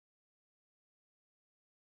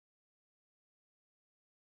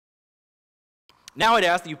Now I'd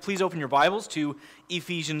ask that you please open your Bibles to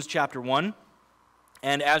Ephesians chapter 1.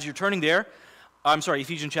 And as you're turning there,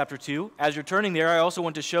 Ephesians chapter 2. As you're turning there, I also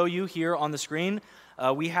want to show you here on the screen,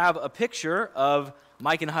 we have a picture of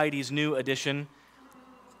Mike and Heidi's new addition.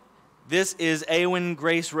 This is Eowyn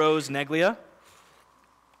Grace Rose Neglia,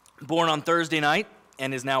 born on Thursday night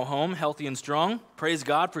and is now home, healthy and strong. Praise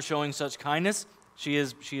God for showing such kindness. She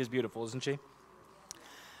is beautiful, isn't she?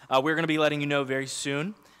 We're going to be letting you know very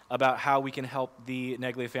soon about how we can help the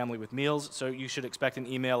Neglia family with meals, so you should expect an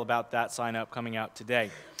email about that sign-up coming out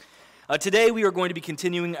today. Today we are going to be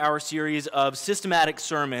continuing our series of systematic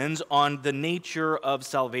sermons on the nature of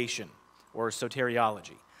salvation, or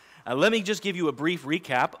soteriology. Let me just give you a brief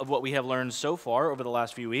recap of what we have learned so far over the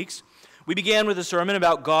last few weeks. We began with a sermon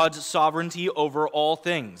about God's sovereignty over all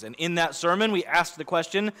things, and in that sermon we asked the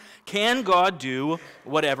question, can God do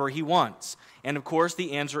whatever he wants? And of course,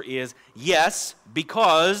 the answer is yes,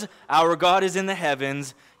 because our God is in the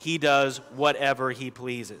heavens, he does whatever he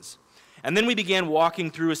pleases. And then we began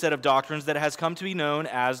walking through a set of doctrines that has come to be known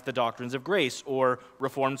as the doctrines of grace, or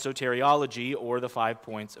Reformed soteriology, or the 5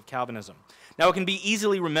 points of Calvinism. Now, it can be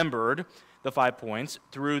easily remembered, the 5 points,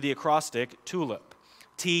 through the acrostic TULIP.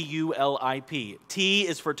 T-U-L-I-P. T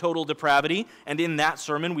is for total depravity, and in that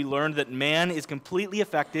sermon we learned that man is completely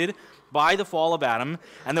affected by the fall of Adam,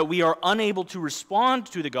 and that we are unable to respond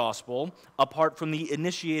to the gospel apart from the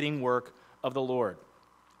initiating work of the Lord.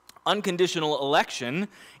 Unconditional election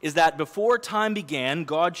is that before time began,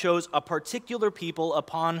 God chose a particular people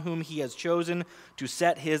upon whom he has chosen to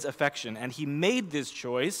set his affection, and he made this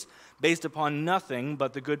choice based upon nothing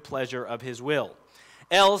but the good pleasure of his will.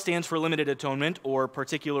 L stands for limited atonement, or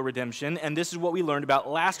particular redemption, and this is what we learned about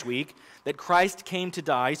last week, that Christ came to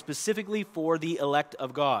die specifically for the elect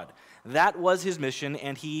of God. That was his mission,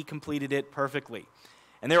 and he completed it perfectly.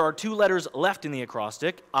 And there are 2 letters left in the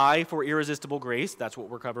acrostic, I for irresistible grace, that's what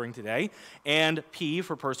we're covering today, and P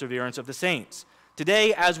for perseverance of the saints.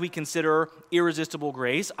 Today, as we consider irresistible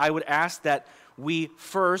grace, I would ask that we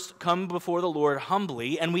first come before the Lord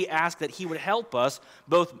humbly, and we ask that he would help us,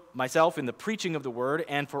 both myself in the preaching of the word,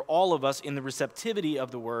 and for all of us in the receptivity of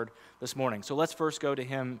the word this morning. So let's first go to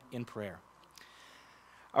him in prayer.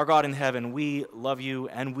 Our God in heaven, we love you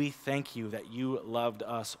and we thank you that you loved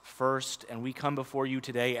us first, and we come before you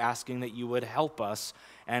today asking that you would help us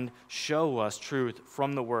and show us truth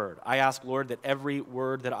from the word. I ask, Lord, that every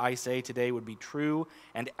word that I say today would be true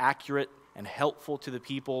and accurate and helpful to the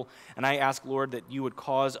people, and I ask, Lord, that you would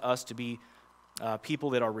cause us to be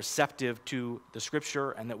people that are receptive to the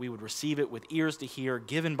Scripture, and that we would receive it with ears to hear,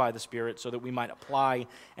 given by the Spirit, so that we might apply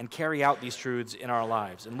and carry out these truths in our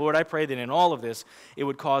lives. And Lord, I pray that in all of this, it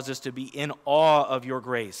would cause us to be in awe of your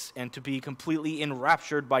grace and to be completely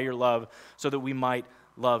enraptured by your love, so that we might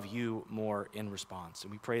love you more in response.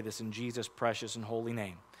 And we pray this in Jesus' precious and holy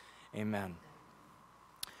name. Amen.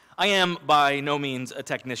 I am by no means a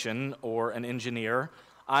technician or an engineer.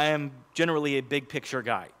 I am generally a big picture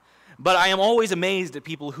guy. But I am always amazed at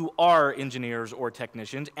people who are engineers or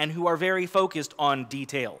technicians and who are very focused on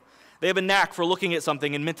detail. They have a knack for looking at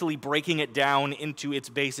something and mentally breaking it down into its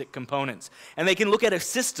basic components. And they can look at a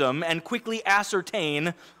system and quickly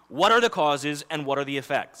ascertain what are the causes and what are the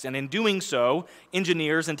effects. And in doing so,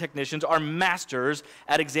 engineers and technicians are masters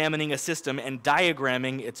at examining a system and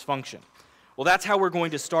diagramming its function. Well, that's how we're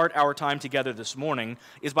going to start our time together this morning,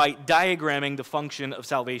 is by diagramming the function of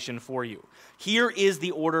salvation for you. Here is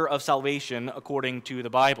the order of salvation according to the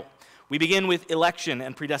Bible. We begin with election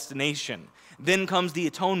and predestination. Then comes the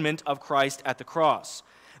atonement of Christ at the cross.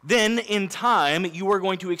 Then, in time, you are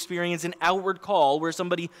going to experience an outward call where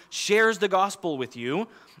somebody shares the gospel with you,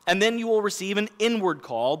 and then you will receive an inward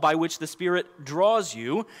call by which the Spirit draws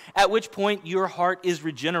you, at which point your heart is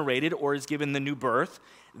regenerated or is given the new birth.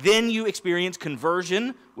 Then you experience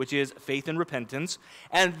conversion, which is faith and repentance,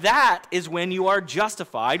 and that is when you are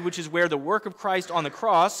justified, which is where the work of Christ on the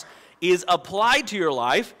cross is applied to your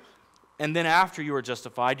life, and then after you are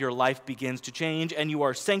justified, your life begins to change, and you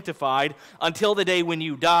are sanctified until the day when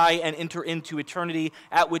you die and enter into eternity,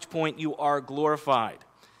 at which point you are glorified.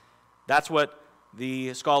 That's what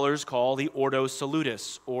the scholars call the Ordo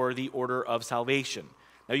Salutis, or the order of salvation.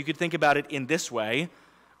 Now you could think about it in this way.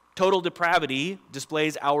 Total depravity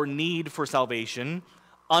displays our need for salvation.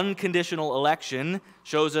 Unconditional election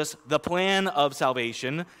shows us the plan of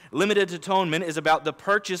salvation. Limited atonement is about the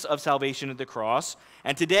purchase of salvation at the cross.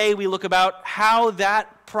 And today we look about how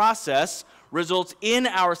that process results in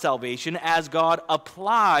our salvation as God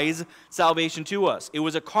applies salvation to us. It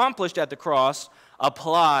was accomplished at the cross,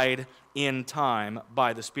 applied in time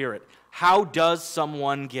by the Spirit. How does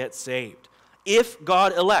someone get saved? If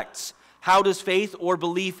God elects, How does faith or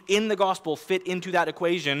belief in the gospel fit into that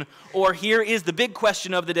equation? Or here is the big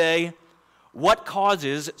question of the day: what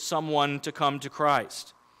causes someone to come to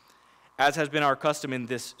Christ? As has been our custom in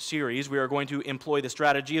this series, we are going to employ the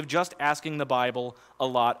strategy of just asking the Bible a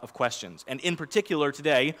lot of questions. And in particular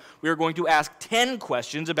today, we are going to ask 10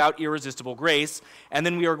 questions about irresistible grace, and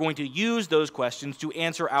then we are going to use those questions to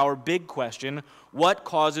answer our big question: what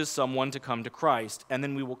causes someone to come to Christ? And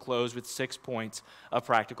then we will close with 6 points of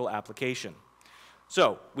practical application.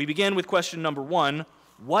 So, we begin with question number 1: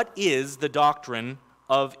 what is the doctrine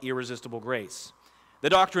of irresistible grace? The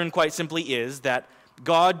doctrine, quite simply, is that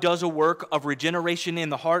God does a work of regeneration in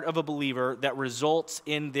the heart of a believer that results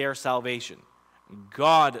in their salvation.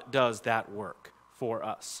 God does that work for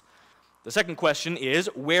us. The second question is,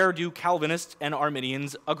 where do Calvinists and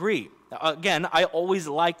Arminians agree? Now, again, I always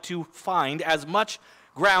like to find as much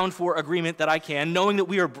ground for agreement that I can, knowing that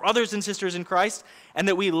we are brothers and sisters in Christ, and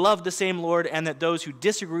that we love the same Lord, and that those who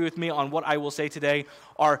disagree with me on what I will say today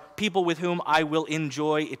are people with whom I will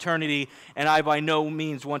enjoy eternity, and I by no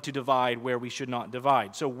means want to divide where we should not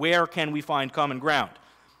divide. So where can we find common ground?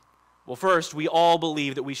 Well, first, we all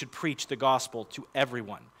believe that we should preach the gospel to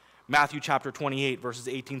everyone. Matthew chapter 28, verses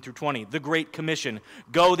 18 through 20, the Great Commission,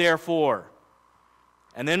 go therefore.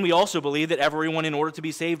 And then we also believe that everyone, in order to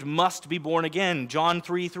be saved, must be born again. John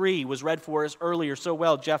 3:3 was read for us earlier so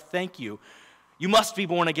well. Jeff, thank you. You must be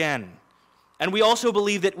born again. And we also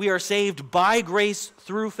believe that we are saved by grace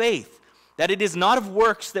through faith, that it is not of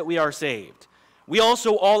works that we are saved. We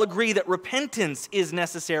also all agree that repentance is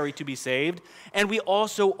necessary to be saved, and we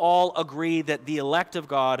also all agree that the elect of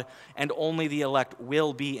God and only the elect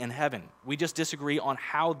will be in heaven. We just disagree on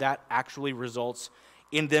how that actually results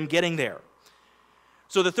in them getting there.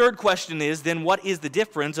 So the third question is, then, what is the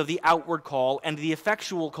difference of the outward call and the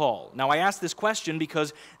effectual call? Now, I ask this question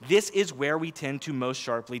because this is where we tend to most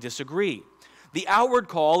sharply disagree. The outward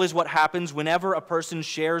call is what happens whenever a person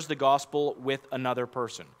shares the gospel with another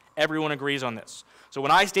person. Everyone agrees on this. So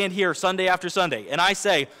when I stand here Sunday after Sunday and I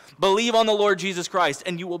say, believe on the Lord Jesus Christ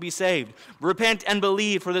and you will be saved. Repent and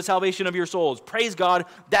believe for the salvation of your souls. Praise God,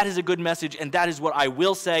 that is a good message, and that is what I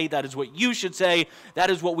will say. That is what you should say. That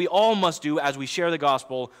is what we all must do as we share the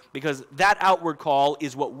gospel, because that outward call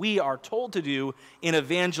is what we are told to do in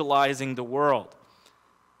evangelizing the world.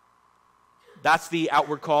 That's the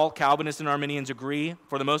outward call. Calvinists and Arminians agree,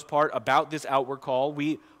 for the most part, about this outward call.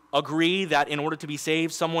 We agree that in order to be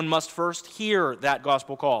saved, someone must first hear that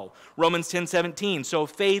gospel call. Romans 10:17, so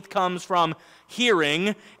faith comes from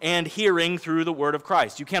hearing, and hearing through the word of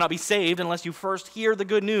Christ. You cannot be saved unless you first hear the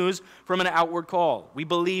good news from an outward call. We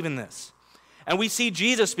believe in this. And we see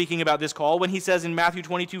Jesus speaking about this call when he says in Matthew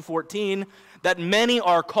 22:14 that many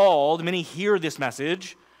are called, many hear this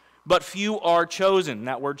message, but few are chosen.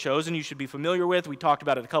 That word chosen you should be familiar with. We talked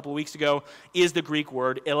about it a couple of weeks ago, is the Greek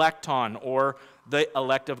word electon, or the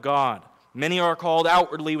elect of God. Many are called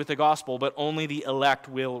outwardly with the gospel, but only the elect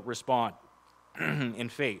will respond in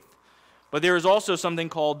faith. But there is also something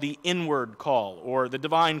called the inward call, or the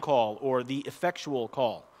divine call, or the effectual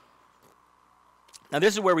call. Now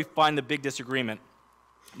this is where we find the big disagreement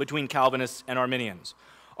between Calvinists and Arminians.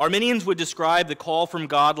 Arminians would describe the call from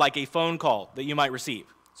God like a phone call that you might receive.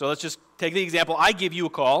 So let's just take the example. I give you a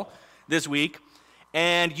call this week,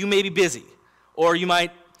 and you may be busy, or you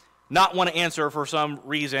might not want to answer for some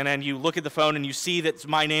reason, and you look at the phone and you see that's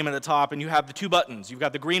my name at the top, and you have the two buttons. You've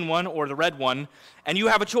got the green one or the red one, and you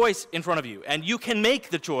have a choice in front of you. And you can make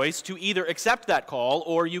the choice to either accept that call,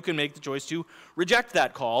 or you can make the choice to reject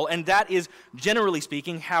that call. And that is, generally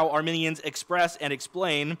speaking, how Arminians express and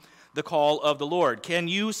explain the call of the Lord. Can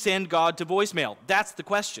you send God to voicemail? That's the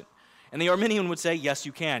question. And the Arminian would say, yes,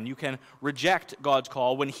 you can. You can reject God's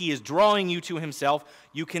call. When he is drawing you to himself,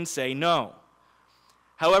 you can say no.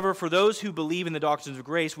 However, for those who believe in the doctrines of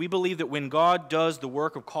grace, we believe that when God does the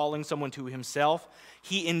work of calling someone to himself,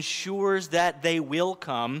 he ensures that they will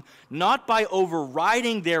come, not by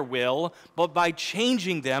overriding their will, but by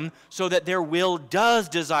changing them so that their will does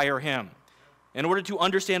desire him. In order to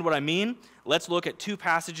understand what I mean, let's look at two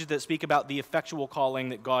passages that speak about the effectual calling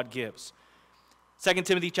that God gives. 2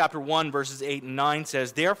 Timothy chapter 1, verses 8 and 9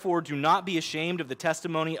 says, therefore do not be ashamed of the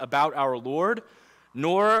testimony about our Lord,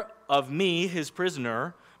 nor of me, his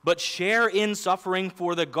prisoner, but share in suffering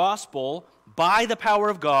for the gospel by the power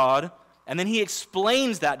of God. And then he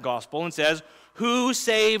explains that gospel and says, who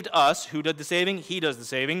saved us? Who did the saving? He does the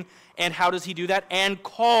saving. And how does he do that? And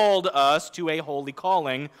called us to a holy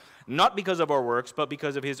calling, not because of our works, but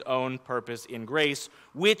because of his own purpose in grace,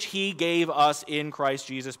 which he gave us in Christ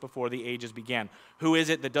Jesus before the ages began. Who is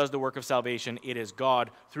it that does the work of salvation? It is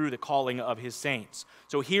God through the calling of his saints.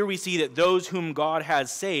 So here we see that those whom God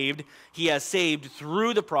has saved, he has saved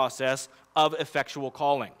through the process of effectual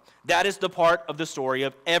calling. That is the part of the story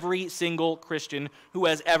of every single Christian who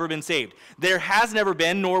has ever been saved. There has never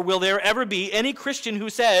been, nor will there ever be, any Christian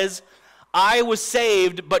who says, I was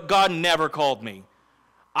saved, but God never called me.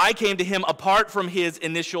 I came to him apart from his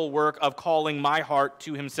initial work of calling my heart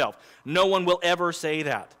to himself. No one will ever say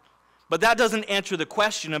that. But that doesn't answer the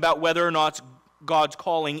question about whether or not God's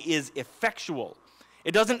calling is effectual.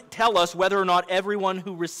 It doesn't tell us whether or not everyone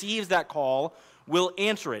who receives that call will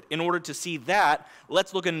answer it. In order to see that,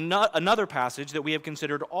 let's look at another passage that we have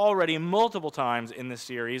considered already multiple times in this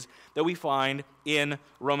series that we find in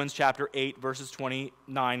Romans chapter 8, verses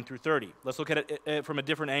 29 through 30. Let's look at it from a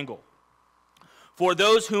different angle. For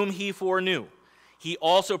those whom he foreknew, he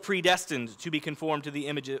also predestined to be conformed to the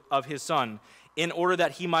image of his Son, in order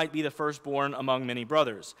that he might be the firstborn among many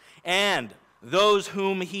brothers. And those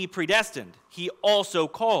whom he predestined, he also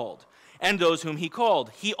called. And those whom he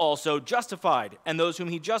called, he also justified. And those whom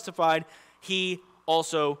he justified, he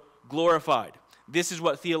also glorified. This is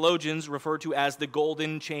what theologians refer to as the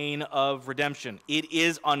golden chain of redemption. It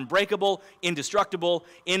is unbreakable, indestructible,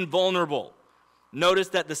 invulnerable. Notice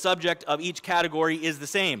that the subject of each category is the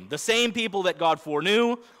same. The same people that God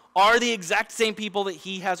foreknew are the exact same people that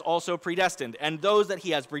he has also predestined. And those that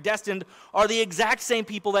he has predestined are the exact same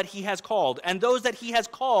people that he has called. And those that he has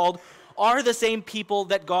called are the same people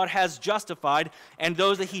that God has justified, and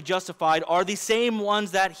those that he justified are the same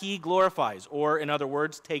ones that he glorifies, or in other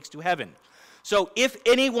words, takes to heaven. So if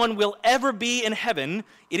anyone will ever be in heaven,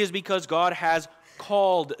 it is because God has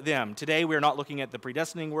called them. Today we are not looking at the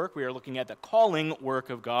predestining work, we are looking at the calling work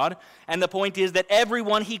of God, and the point is that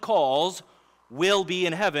everyone he calls will be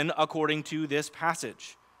in heaven according to this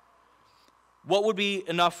passage. What would be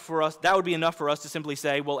enough for us? That would be enough for us to simply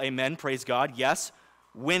say, well, amen, praise God, yes.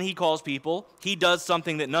 When he calls people, he does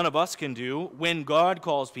something that none of us can do. When God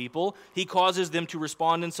calls people, he causes them to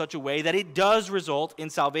respond in such a way that it does result in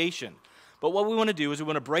salvation. But what we want to do is we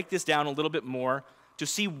want to break this down a little bit more to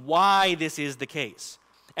see why this is the case.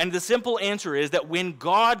 And the simple answer is that when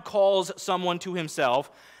God calls someone to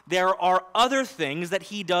himself, there are other things that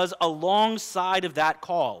he does alongside of that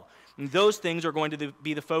call. And those things are going to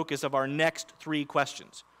be the focus of our next three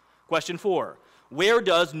questions. Question 4. Where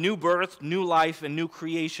does new birth, new life, and new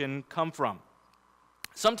creation come from?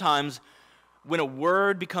 Sometimes when a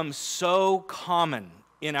word becomes so common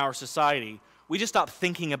in our society, we just stop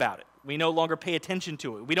thinking about it. We no longer pay attention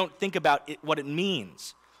to it. We don't think about it, what it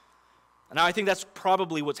means. And I think that's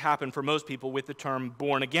probably what's happened for most people with the term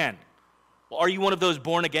born again. Well, are you one of those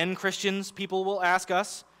born again Christians? People will ask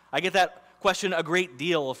us. I get that question a great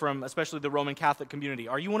deal from especially the Roman Catholic community.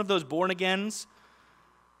 Are you one of those born agains?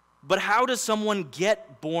 But how does someone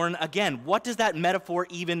get born again? What does that metaphor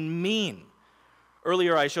even mean?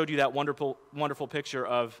 Earlier I showed you that wonderful picture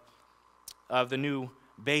of the new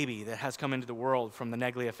baby that has come into the world from the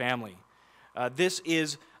Neglia family. This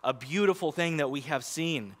is a beautiful thing that we have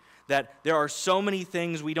seen, that there are so many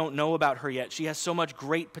things we don't know about her yet. She has so much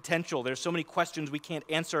great potential. There's so many questions we can't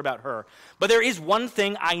answer about her. But there is one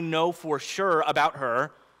thing I know for sure about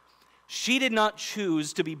her. She did not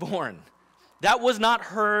choose to be born. That was not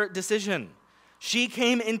her decision. She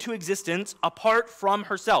came into existence apart from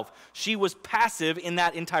herself. She was passive in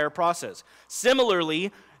that entire process.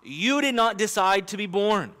 Similarly, you did not decide to be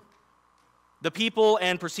born. The people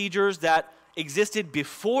and procedures that existed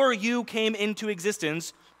before you came into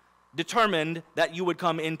existence determined that you would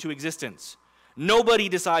come into existence. Nobody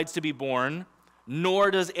decides to be born,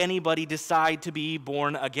 nor does anybody decide to be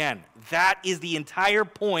born again. That is the entire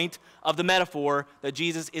point of the metaphor that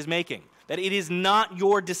Jesus is making. That it is not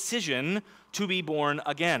your decision to be born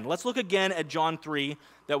again. Let's look again at John 3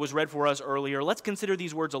 that was read for us earlier. Let's consider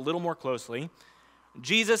these words a little more closely.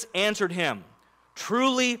 Jesus answered him,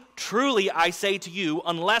 "Truly, truly, I say to you,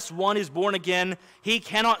 unless one is born again, he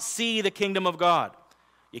cannot see the kingdom of God."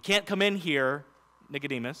 You can't come in here,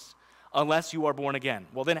 Nicodemus, unless you are born again.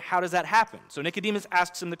 Well, then how does that happen? So Nicodemus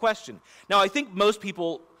asks him the question. Now, I think most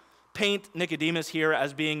people paint Nicodemus here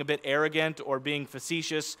as being a bit arrogant or being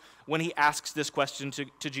facetious when he asks this question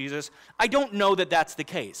to Jesus. I don't know that that's the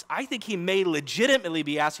case. I think he may legitimately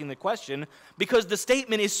be asking the question because the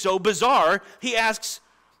statement is so bizarre. He asks,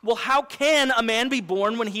 well, how can a man be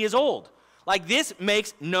born when he is old? Like, this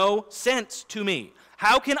makes no sense to me.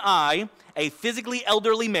 How can I, a physically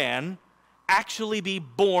elderly man, actually be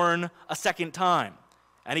born a second time?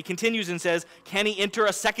 And he continues and says, can he enter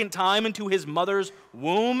a second time into his mother's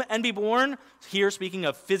womb and be born? Here speaking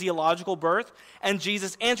of physiological birth. And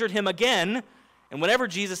Jesus answered him again. And whenever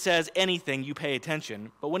Jesus says anything, you pay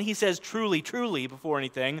attention. But when he says truly, truly before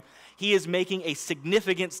anything, he is making a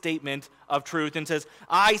significant statement of truth and says,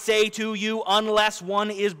 I say to you, unless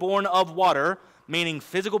one is born of water, meaning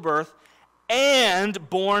physical birth, and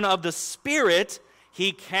born of the Spirit,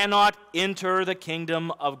 he cannot enter the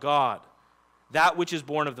kingdom of God. That which is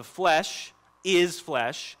born of the flesh is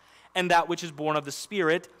flesh, and that which is born of the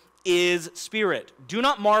Spirit is spirit. Do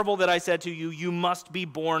not marvel that I said to you, you must be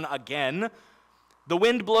born again. The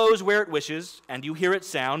wind blows where it wishes, and you hear its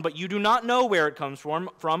sound, but you do not know where it comes from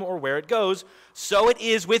or where it goes. So it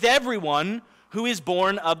is with everyone who is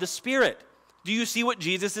born of the Spirit. Do you see what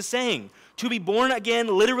Jesus is saying? To be born again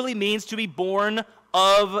literally means to be born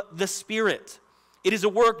of the Spirit. It is a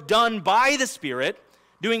work done by the Spirit,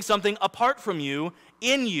 doing something apart from you,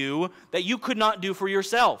 in you, that you could not do for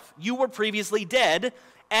yourself. You were previously dead,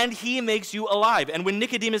 and he makes you alive. And when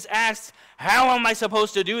Nicodemus asks, how am I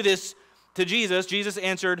supposed to do this to Jesus, Jesus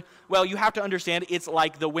answered, well, you have to understand it's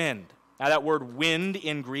like the wind. Now that word wind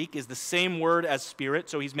in Greek is the same word as spirit,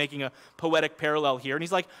 so he's making a poetic parallel here. And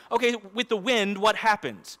he's like, okay, with the wind, what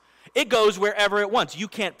happens? It goes wherever it wants. You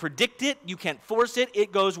can't predict it. You can't force it.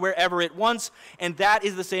 It goes wherever it wants. And that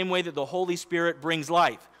is the same way that the Holy Spirit brings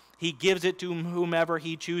life. He gives it to whomever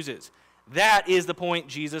he chooses. That is the point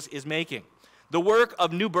Jesus is making. The work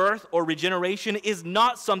of new birth or regeneration is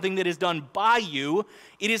not something that is done by you.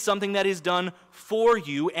 It is something that is done for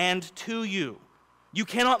you and to you. You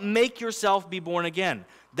cannot make yourself be born again.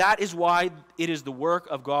 That is why it is the work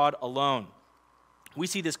of God alone. We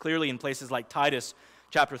see this clearly in places like Titus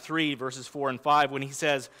chapter 3, verses 4 and 5, when he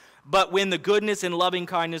says, but when the goodness and loving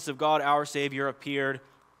kindness of God our Savior appeared,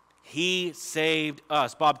 he saved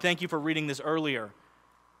us. Bob, thank you for reading this earlier.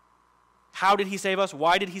 How did he save us?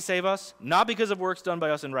 Why did he save us? Not because of works done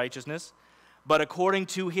by us in righteousness, but according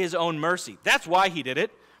to his own mercy. That's why he did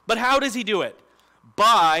it. But how does he do it?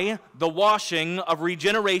 By the washing of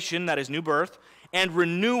regeneration, that is new birth, and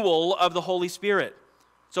renewal of the Holy Spirit.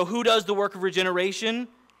 So who does the work of regeneration?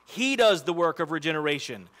 He does the work of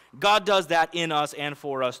regeneration. God does that in us and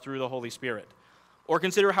for us through the Holy Spirit. Or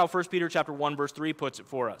consider how 1 Peter chapter 1, verse 3 puts it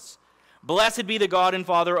for us. Blessed be the God and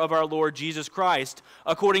Father of our Lord Jesus Christ.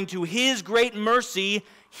 According to his great mercy,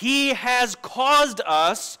 he has caused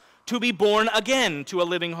us to be born again to a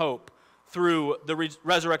living hope through the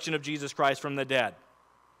resurrection of Jesus Christ from the dead.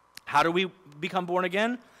 How do we become born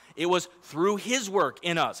again? It was through his work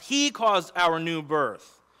in us. He caused our new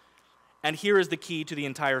birth. And here is the key to the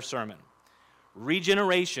entire sermon.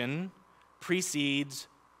 Regeneration precedes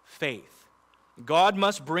faith. God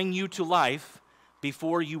must bring you to life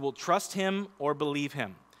before you will trust him or believe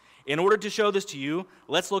him. In order to show this to you,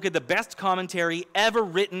 let's look at the best commentary ever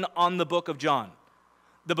written on the book of John,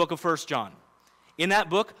 the book of 1 John. In that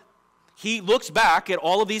book, he looks back at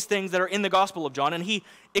all of these things that are in the Gospel of John, and he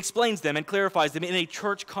explains them and clarifies them in a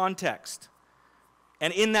church context.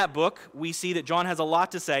 And in that book, we see that John has a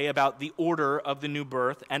lot to say about the order of the new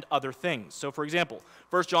birth and other things. So, for example,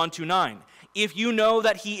 1 John 2:9, if you know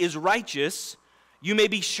that he is righteous, you may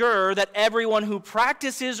be sure that everyone who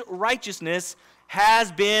practices righteousness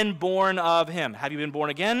has been born of him. Have you been born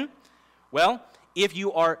again? Well, if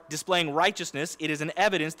you are displaying righteousness, it is an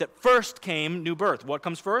evidence that first came new birth. What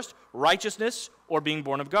comes first? Righteousness or being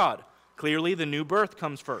born of God. Clearly, the new birth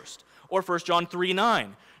comes first. Or 1 John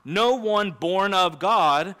 3:9, no one born of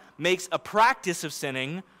God makes a practice of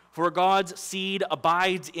sinning, for God's seed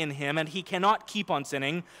abides in him, and he cannot keep on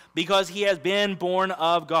sinning because he has been born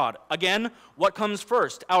of God. Again, what comes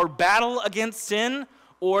first? Our battle against sin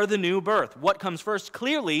or the new birth? What comes first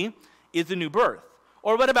clearly is the new birth.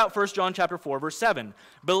 Or what about 1 John chapter 4, verse 7?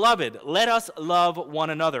 Beloved, let us love one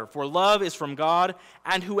another, for love is from God,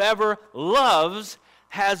 and whoever loves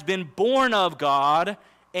has been born of God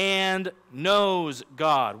and knows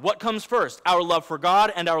God. What comes first? Our love for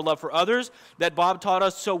God and our love for others that Bob taught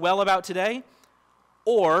us so well about today?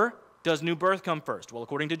 Or does new birth come first? Well,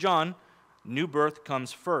 according to John, new birth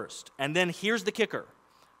comes first. And then here's the kicker.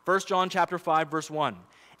 1 John chapter 5, verse 1.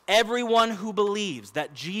 Everyone who believes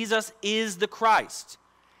that Jesus is the Christ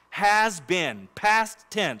has been, past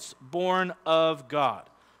tense, born of God.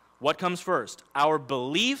 What comes first? Our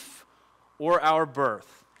belief or our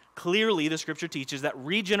birth? Clearly, the scripture teaches that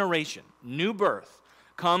regeneration, new birth,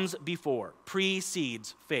 comes before,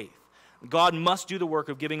 precedes faith. God must do the work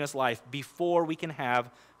of giving us life before we can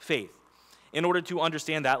have faith. In order to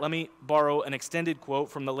understand that, let me borrow an extended quote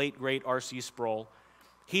from the late, great R.C. Sproul.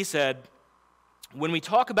 He said, when we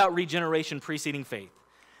talk about regeneration preceding faith,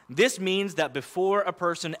 This means that before a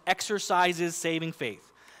person exercises saving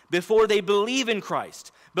faith, before they believe in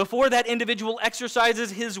Christ, before that individual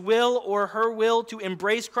exercises his will or her will to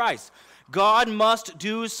embrace Christ, God must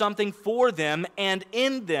do something for them and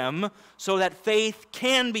in them so that faith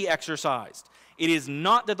can be exercised. It is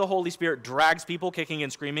not that the Holy Spirit drags people kicking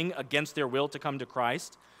and screaming against their will to come to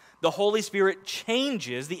Christ. The Holy Spirit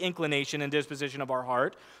changes the inclination and disposition of our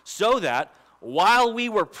heart so that while we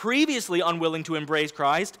were previously unwilling to embrace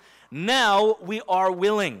Christ, now we are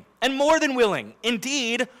willing, and more than willing.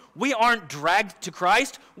 Indeed, we aren't dragged to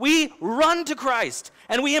Christ, we run to Christ,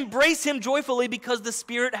 and we embrace him joyfully because the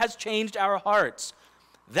Spirit has changed our hearts.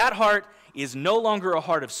 That heart is no longer a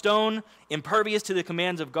heart of stone, impervious to the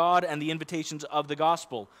commands of God and the invitations of the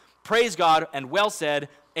gospel. Praise God, and well said,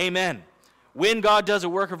 amen. When God does a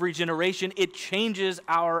work of regeneration, it changes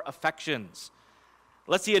our affections.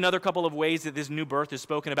 Let's see another couple of ways that this new birth is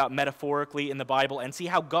spoken about metaphorically in the Bible and see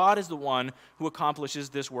how God is the one who accomplishes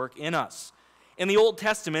this work in us. In the Old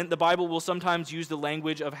Testament, the Bible will sometimes use the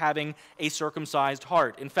language of having a circumcised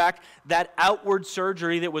heart. In fact, that outward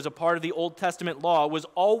surgery that was a part of the Old Testament law was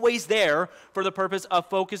always there for the purpose of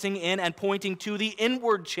focusing in and pointing to the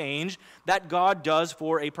inward change that God does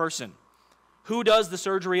for a person. Who does the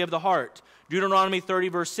surgery of the heart? Deuteronomy 30,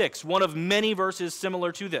 verse 6, one of many verses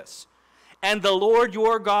similar to this. And the Lord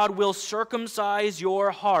your God will circumcise your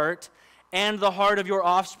heart and the heart of your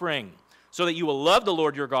offspring, so that you will love the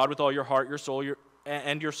Lord your God with all your heart, your soul,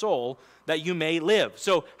 your soul, that you may live.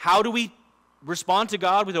 So how do we respond to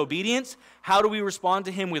God with obedience? How do we respond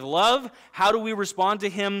to him with love? How do we respond to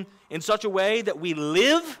him in such a way that we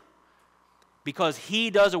live? Because he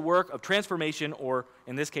does a work of transformation, or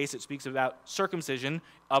in this case it speaks about circumcision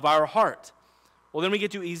of our heart. Well, then we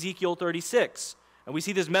get to Ezekiel 36, and we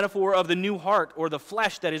see this metaphor of the new heart, or the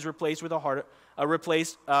flesh that is replaced with a heart,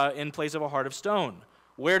 in place of a heart of stone.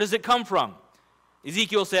 Where does it come from?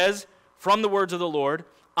 Ezekiel says, from the words of the Lord,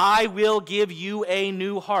 I will give you a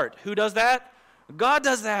new heart. Who does that? God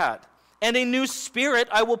does that. And a new spirit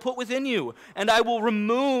I will put within you, and I will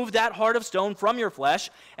remove that heart of stone from your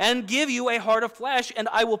flesh and give you a heart of flesh, and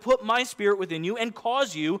I will put my spirit within you and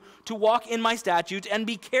cause you to walk in my statutes and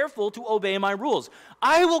be careful to obey my rules.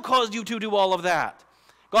 I will cause you to do all of that.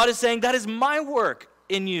 God is saying that is my work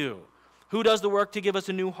in you. Who does the work to give us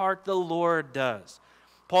a new heart? The Lord does.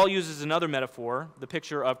 Paul uses another metaphor, the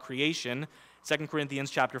picture of creation, 2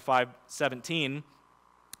 Corinthians chapter 5, 17.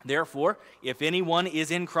 Therefore, if anyone is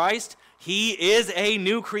in Christ, he is a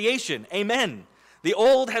new creation. Amen. The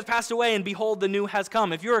old has passed away, and behold, the new has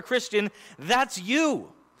come. If you're a Christian, that's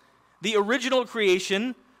you. The original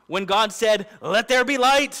creation, when God said, let there be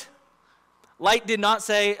light, light did not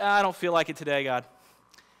say, I don't feel like it today, God.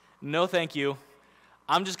 No, thank you.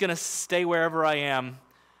 I'm just going to stay wherever I am.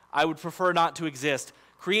 I would prefer not to exist.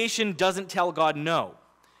 Creation doesn't tell God no.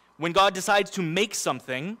 When God decides to make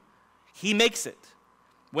something, he makes it.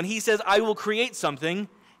 When he says, I will create something,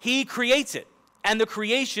 he creates it. And the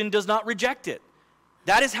creation does not reject it.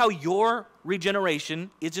 That is how your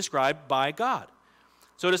regeneration is described by God.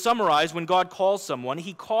 So to summarize, when God calls someone,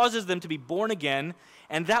 he causes them to be born again,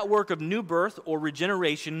 and that work of new birth or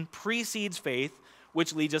regeneration precedes faith,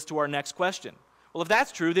 which leads us to our next question. Well, if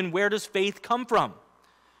that's true, then where does faith come from?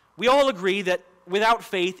 We all agree that without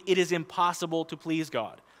faith, it is impossible to please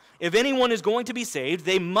God. If anyone is going to be saved,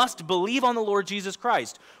 they must believe on the Lord Jesus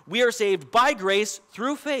Christ. We are saved by grace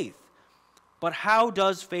through faith. But how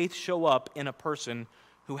does faith show up in a person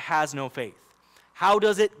who has no faith? How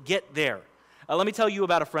does it get there? Let me tell you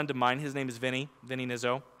about a friend of mine. His name is Vinny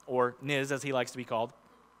Nizzo, or Niz as he likes to be called.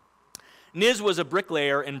 Niz was a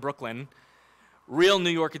bricklayer in Brooklyn, real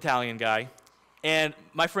New York Italian guy. And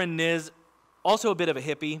my friend Niz, also a bit of a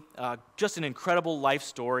hippie, just an incredible life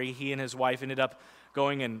story. He and his wife ended up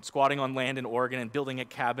going and squatting on land in Oregon and building a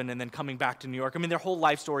cabin and then coming back to New York. I mean, their whole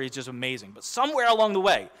life story is just amazing. But somewhere along the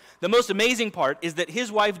way, the most amazing part is that his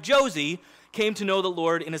wife, Josie, came to know the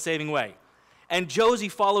Lord in a saving way. And Josie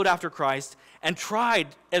followed after Christ and tried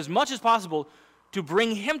as much as possible to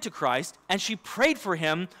bring him to Christ, and she prayed for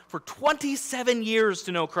him for 27 years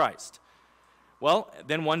to know Christ. Well,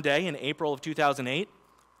 then one day in April of 2008,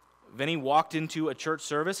 Vinny walked into a church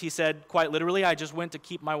service. He said, quite literally, I just went to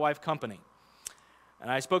keep my wife company. And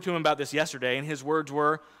I spoke to him about this yesterday, and his words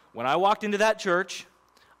were, when I walked into that church,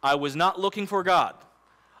 I was not looking for God.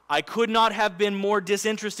 I could not have been more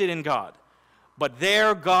disinterested in God. But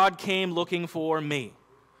there God came looking for me.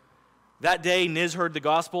 That day, Niz heard the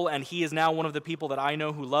gospel, and he is now one of the people that I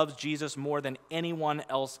know who loves Jesus more than anyone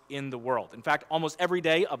else in the world. In fact, almost every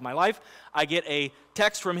day of my life, I get a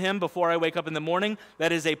text from him before I wake up in the morning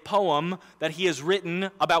that is a poem that he has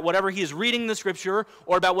written about whatever he is reading in the Scripture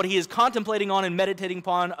or about what he is contemplating on and meditating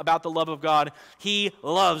upon about the love of God. He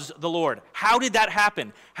loves the Lord. How did that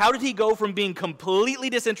happen? How did he go from being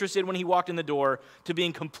completely disinterested when he walked in the door to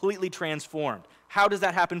being completely transformed? How does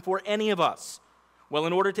that happen for any of us? Well,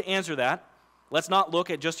 in order to answer that, let's not look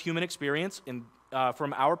at just human experience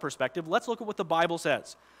from our perspective. Let's look at what the Bible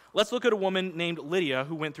says. Let's look at a woman named Lydia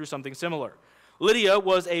who went through something similar. Lydia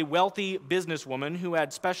was a wealthy businesswoman who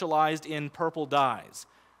had specialized in purple dyes.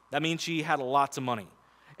 That means she had lots of money.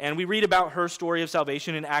 And we read about her story of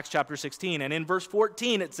salvation in Acts chapter 16. And in verse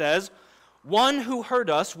 14 it says, "One who heard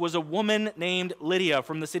us was a woman named Lydia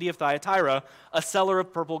from the city of Thyatira, a seller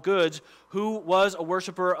of purple goods, who was a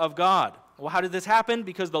worshiper of God." Well, how did this happen?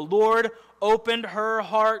 Because the Lord opened her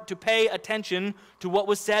heart to pay attention to what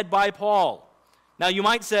was said by Paul. Now, you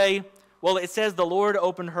might say, well, it says the Lord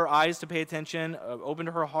opened her eyes to pay attention, opened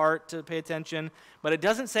her heart to pay attention, but it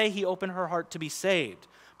doesn't say he opened her heart to be saved.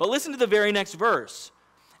 But listen to the very next verse.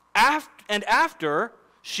 After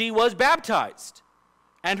she was baptized,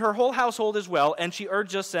 and her whole household as well, and she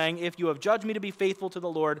urged us, saying, "If you have judged me to be faithful to the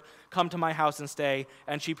Lord, come to my house and stay."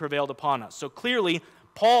 And she prevailed upon us. So clearly,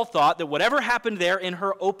 Paul thought that whatever happened there in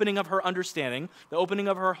her opening of her understanding, the opening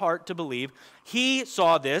of her heart to believe, he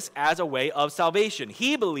saw this as a way of salvation.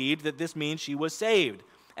 He believed that this means she was saved.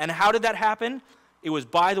 And how did that happen? It was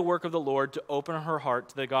by the work of the Lord to open her heart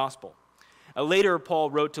to the gospel. Later,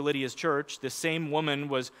 Paul wrote to Lydia's church. This same woman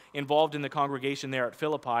was involved in the congregation there at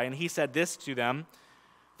Philippi, and he said this to them,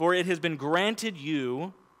 "For it has been granted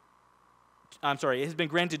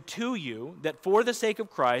to you that for the sake of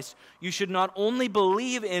Christ, you should not only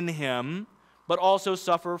believe in him, but also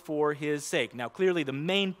suffer for his sake." Now, clearly, the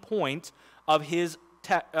main point of his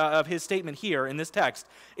statement here in this text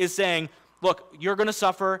is saying, look, you're going to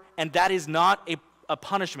suffer, and that is not a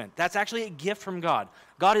punishment. That's actually a gift from God.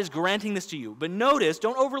 God is granting this to you. But notice,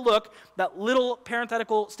 don't overlook that little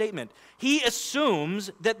parenthetical statement. He assumes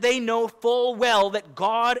that they know full well that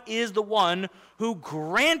God is the one who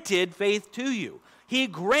granted faith to you. He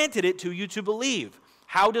granted it to you to believe.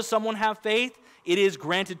 How does someone have faith? It is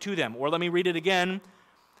granted to them. Or let me read it again.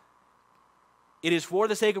 It is for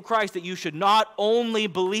the sake of Christ that you should not only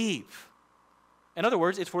believe. In other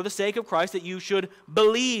words, it's for the sake of Christ that you should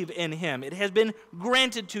believe in him. It has been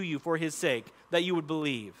granted to you for his sake that you would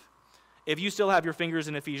believe. If you still have your fingers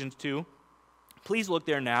in Ephesians 2, please look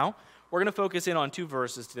there now. We're going to focus in on two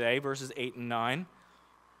verses today, verses 8 and 9,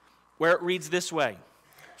 where it reads this way: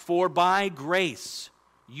 "For by grace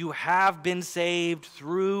you have been saved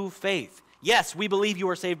through faith." Yes, we believe you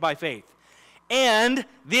are saved by faith. "And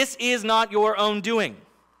this is not your own doing.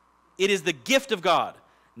 It is the gift of God,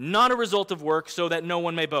 not a result of work, so that no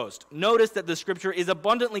one may boast." Notice that the scripture is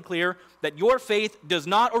abundantly clear that your faith does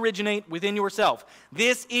not originate within yourself.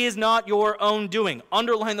 This is not your own doing.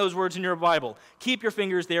 Underline those words in your Bible. Keep your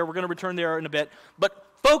fingers there. We're going to return there in a bit. But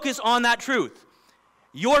focus on that truth.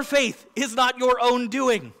 Your faith is not your own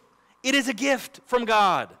doing. It is a gift from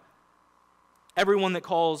God. Everyone that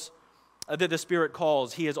the Spirit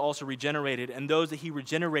calls, he is also regenerated. And those that he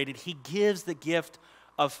regenerated, he gives the gift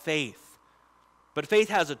of faith. But faith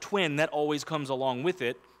has a twin that always comes along with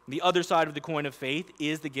it. The other side of the coin of faith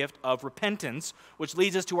is the gift of repentance, which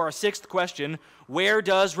leads us to our sixth question: where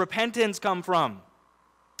does repentance come from?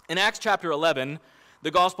 In Acts chapter 11,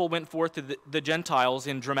 the gospel went forth to the Gentiles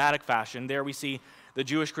in dramatic fashion. There we see the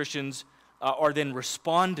Jewish Christians are then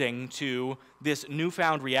responding to this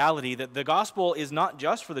newfound reality that the gospel is not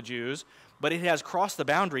just for the Jews, but it has crossed the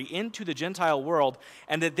boundary into the Gentile world,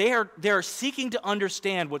 and that they are seeking to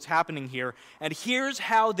understand what's happening here. And here's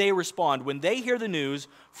how they respond when they hear the news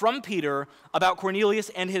from Peter about Cornelius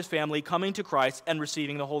and his family coming to Christ and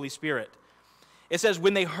receiving the Holy Spirit. It says,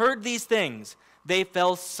 "When they heard these things, they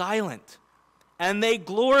fell silent, and they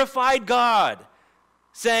glorified God,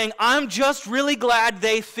 saying, 'I'm just really glad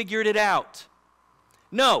they figured it out.'"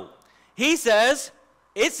 No, it says,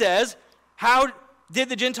 how did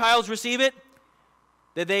the Gentiles receive it?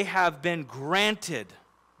 That they have been granted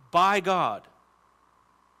by God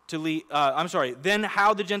then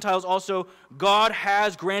how the Gentiles also, God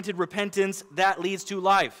has granted repentance that leads to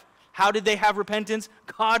life. How did they have repentance?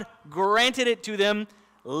 God granted it to them,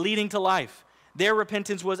 leading to life. Their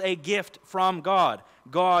repentance was a gift from God.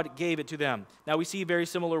 God gave it to them. Now we see very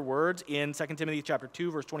similar words in 2 Timothy chapter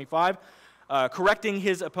 2, verse 25. Correcting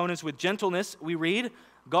his opponents with gentleness, we read,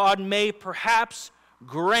 "God may perhaps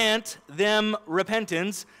grant them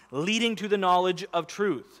repentance, leading to the knowledge of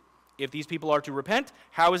truth." If these people are to repent,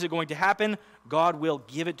 how is it going to happen? God will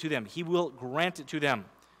give it to them. He will grant it to them.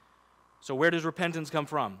 So where does repentance come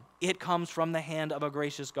from? It comes from the hand of a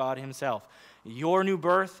gracious God himself. Your new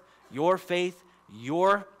birth, your faith,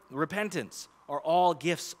 your repentance are all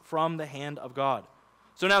gifts from the hand of God.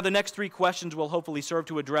 So now the next three questions will hopefully serve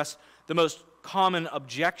to address the most common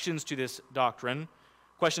objections to this doctrine.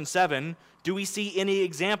 Question 7, do we see any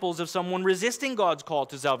examples of someone resisting God's call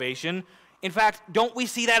to salvation? In fact, don't we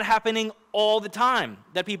see that happening all the time,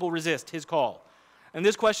 that people resist his call? And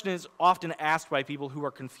this question is often asked by people who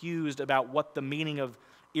are confused about what the meaning of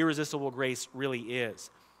irresistible grace really is.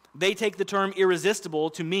 They take the term irresistible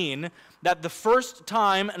to mean that the first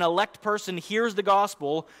time an elect person hears the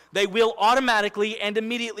gospel, they will automatically and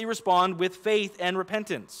immediately respond with faith and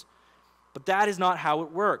repentance. But that is not how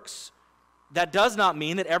it works. That does not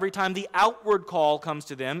mean that every time the outward call comes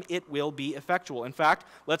to them, it will be effectual. In fact,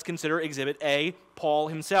 let's consider Exhibit A, Paul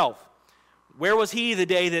himself. Where was he the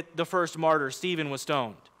day that the first martyr, Stephen, was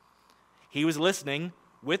stoned? He was listening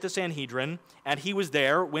with the Sanhedrin, and he was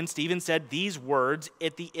there when Stephen said these words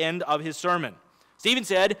at the end of his sermon. Stephen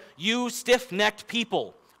said, "You stiff-necked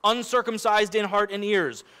people, uncircumcised in heart and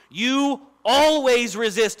ears, you always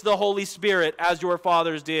resist the Holy Spirit as your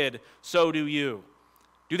fathers did, so do you."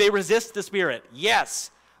 Do they resist the Spirit?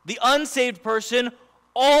 Yes. The unsaved person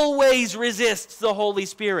always resists the Holy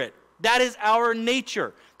Spirit. That is our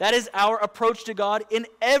nature. That is our approach to God in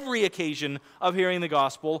every occasion of hearing the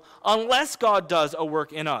gospel, unless God does a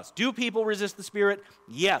work in us. Do people resist the Spirit?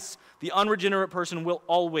 Yes. The unregenerate person will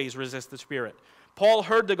always resist the Spirit. Paul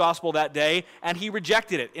heard the gospel that day, and he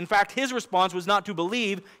rejected it. In fact, his response was not to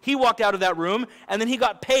believe. He walked out of that room, and then he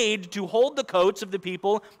got paid to hold the coats of the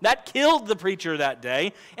people that killed the preacher that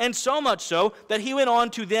day, and so much so that he went on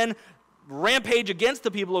to then rampage against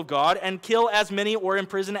the people of God and kill as many or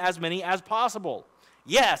imprison as many as possible.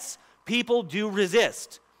 Yes, people do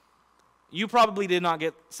resist. You probably did not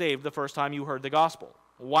get saved the first time you heard the gospel.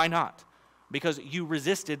 Why not? Because you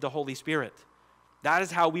resisted the Holy Spirit. That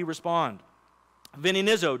is how we respond. Vinny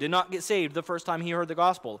Nizzo did not get saved the first time he heard the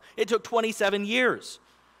gospel. It took 27 years.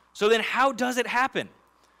 So then how does it happen?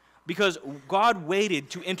 Because God waited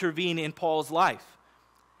to intervene in Paul's life.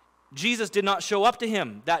 Jesus did not show up to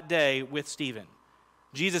him that day with Stephen.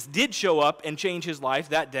 Jesus did show up and change his life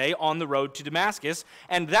that day on the road to Damascus.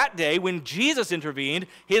 And that day, when Jesus intervened,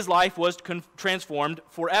 his life was transformed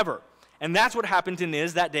forever. And that's what happened to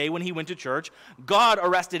Niz that day when he went to church. God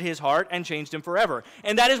arrested his heart and changed him forever.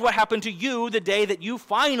 And that is what happened to you the day that you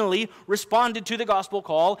finally responded to the gospel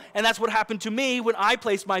call. And that's what happened to me when I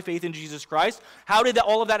placed my faith in Jesus Christ. How did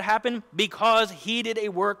all of that happen? Because he did a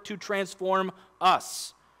work to transform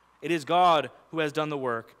us. It is God who has done the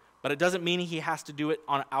work, but it doesn't mean he has to do it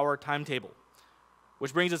on our timetable.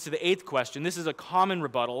 Which brings us to the 8th question. This is a common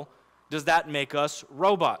rebuttal. Does that make us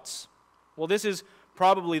robots? Well, this is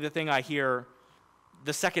probably the thing I hear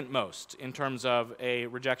the second most in terms of a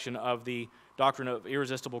rejection of the doctrine of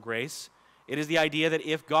irresistible grace. It is the idea that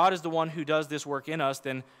if God is the one who does this work in us,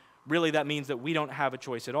 then really that means that we don't have a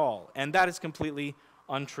choice at all. And that is completely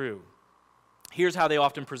untrue. Here's how they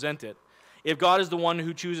often present it. If God is the one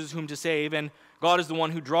who chooses whom to save, and God is the one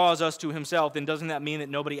who draws us to himself, then doesn't that mean that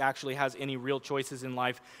nobody actually has any real choices in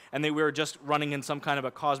life, and that we're just running in some kind of a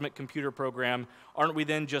cosmic computer program? Aren't we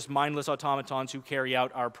then just mindless automatons who carry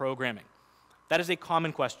out our programming? That is a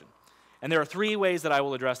common question. And there are 3 ways that I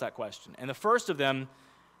will address that question. And the first of them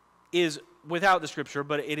is without the Scripture,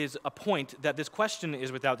 but it is a point that this question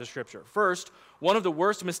is without the Scripture. First, one of the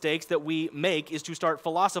worst mistakes that we make is to start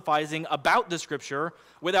philosophizing about the Scripture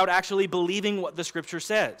without actually believing what the Scripture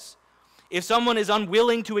says. If someone is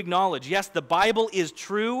unwilling to acknowledge, yes, the Bible is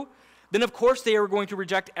true, then of course they are going to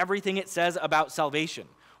reject everything it says about salvation.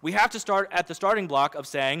 We have to start at the starting block of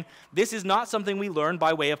saying, this is not something we learn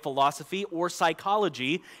by way of philosophy or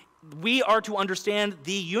psychology. We are to understand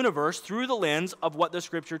the universe through the lens of what the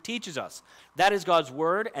Scripture teaches us. That is God's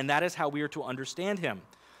Word, and that is how we are to understand Him.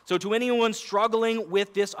 So to anyone struggling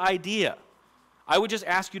with this idea, I would just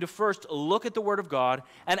ask you to first look at the Word of God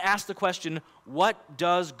and ask the question, what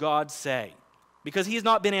does God say? Because He has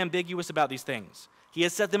not been ambiguous about these things. He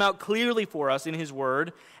has set them out clearly for us in His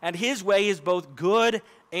Word, and His way is both good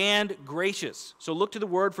and gracious. So look to the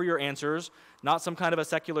Word for your answers, not some kind of a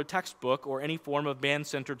secular textbook or any form of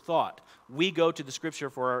man-centered thought. We go to the Scripture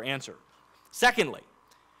for our answer. Secondly,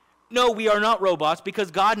 no, we are not robots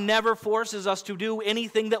because God never forces us to do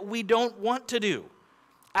anything that we don't want to do.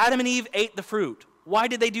 Adam and Eve ate the fruit. Why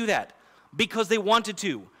did they do that? Because they wanted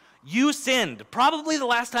to. You sinned. Probably the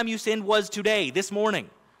last time you sinned was today, this morning.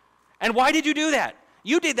 And why did you do that?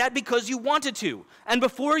 You did that because you wanted to. And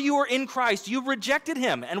before you were in Christ, you rejected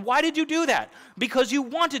him. And why did you do that? Because you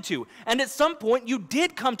wanted to. And at some point, you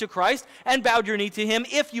did come to Christ and bowed your knee to him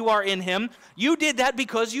if you are in him. You did that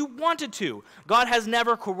because you wanted to. God has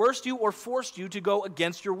never coerced you or forced you to go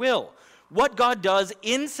against your will. What God does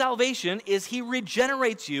in salvation is he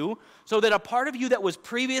regenerates you so that a part of you that was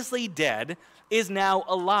previously dead is now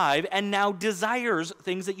alive and now desires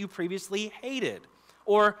things that you previously hated.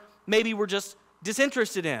 Or maybe were just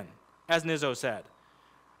disinterested in, as Nizzo said.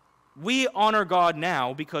 We honor God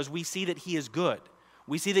now because we see that he is good.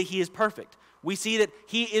 We see that he is perfect. We see that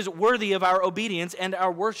he is worthy of our obedience and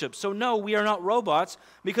our worship. So no, we are not robots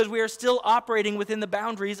because we are still operating within the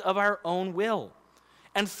boundaries of our own will.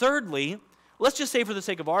 And thirdly, let's just say for the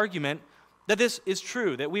sake of argument that this is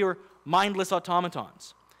true, that we are mindless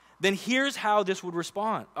automatons. Then here's how this would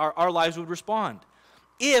respond, our lives would respond.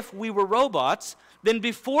 If we were robots, then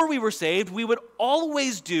before we were saved, we would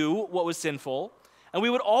always do what was sinful, and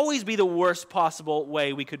we would always be the worst possible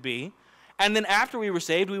way we could be. And then after we were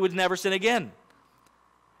saved, we would never sin again.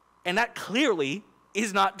 And that clearly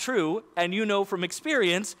is not true, and you know from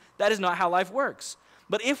experience that is not how life works.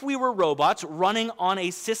 But if we were robots running on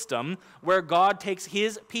a system where God takes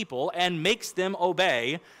his people and makes them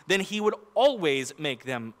obey, then he would always make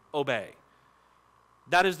them obey.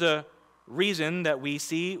 That is the reason that we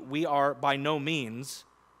see we are by no means,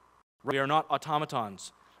 we are not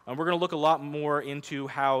automatons. And we're going to look a lot more into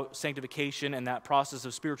how sanctification and that process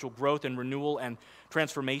of spiritual growth and renewal and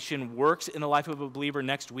transformation works in the life of a believer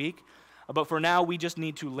next week. But for now, we just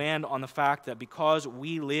need to land on the fact that because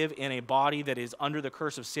we live in a body that is under the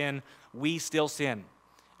curse of sin, we still sin.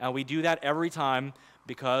 And we do that every time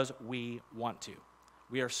because we want to.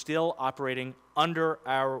 We are still operating under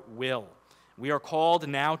our will. We are called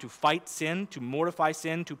now to fight sin, to mortify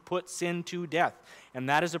sin, to put sin to death. And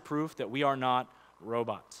that is a proof that we are not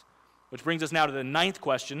robots. Which brings us now to the ninth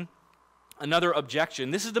question, another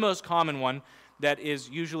objection. This is the most common one that is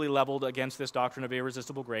usually leveled against this doctrine of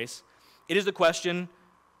irresistible grace. It is the question,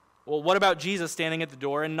 well, what about Jesus standing at the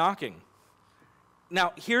door and knocking?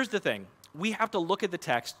 Now, here's the thing. We have to look at the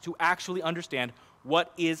text to actually understand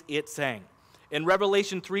what is it saying. In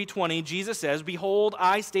Revelation 3:20, Jesus says, "Behold,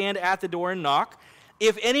 I stand at the door and knock.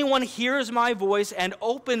 If anyone hears my voice and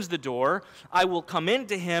opens the door, I will come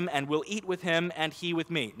into him and will eat with him and he with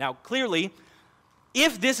me." Now, clearly,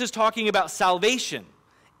 if this is talking about salvation,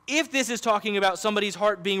 if this is talking about somebody's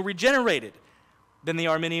heart being regenerated, then the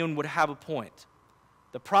Arminian would have a point.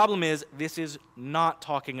 The problem is, this is not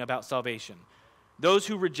talking about salvation. Those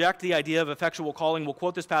who reject the idea of effectual calling will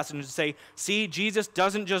quote this passage and say, see, Jesus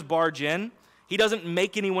doesn't just barge in. He doesn't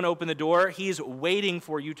make anyone open the door. He's waiting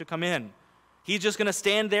for you to come in. He's just going to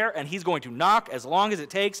stand there and he's going to knock as long as it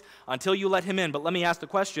takes until you let him in. But let me ask the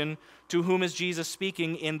question, to whom is Jesus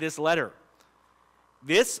speaking in this letter?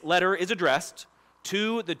 This letter is addressed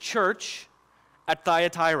to the church at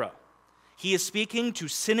Thyatira. He is speaking to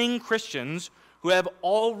sinning Christians who have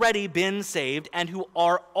already been saved and who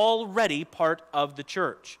are already part of the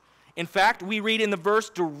church. In fact, we read in the verse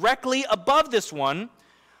directly above this one,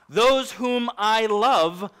 "Those whom I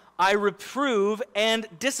love, I reprove and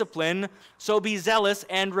discipline, so be zealous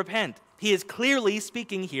and repent." He is clearly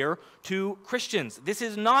speaking here to Christians. This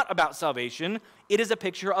is not about salvation. It is a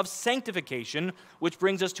picture of sanctification, which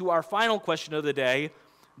brings us to our final question of the day.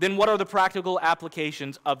 Then what are the practical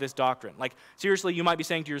applications of this doctrine? Like, seriously, you might be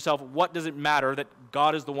saying to yourself, what does it matter that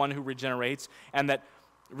God is the one who regenerates and that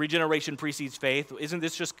regeneration precedes faith? Isn't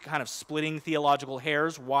this just kind of splitting theological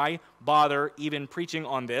hairs? Why bother even preaching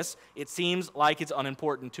on this? It seems like it's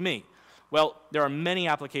unimportant to me. Well, there are many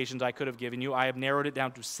applications I could have given you. I have narrowed it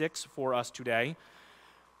down to 6 for us today.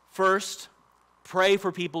 First, pray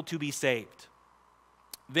for people to be saved.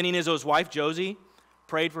 Vinny Nizzo's wife, Josie,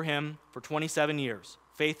 prayed for him for 27 years,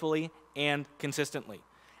 faithfully and consistently.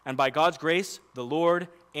 And by God's grace, the Lord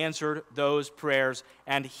answered those prayers,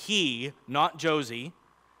 and he, not Josie,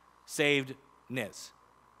 saved Niz.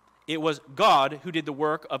 It was God who did the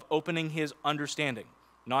work of opening his understanding,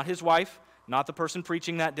 not his wife, not the person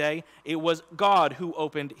preaching that day. It was God who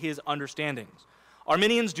opened his understandings.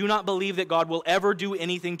 Arminians do not believe that God will ever do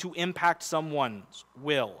anything to impact someone's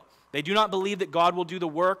will. They do not believe that God will do the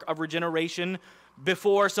work of regeneration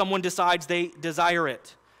before someone decides they desire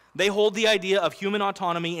it. They hold the idea of human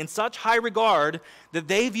autonomy in such high regard that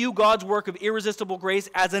they view God's work of irresistible grace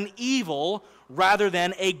as an evil rather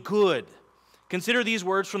than a good. Consider these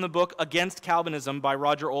words from the book Against Calvinism by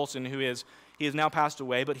Roger Olson, he has now passed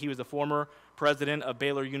away, but he was the former president of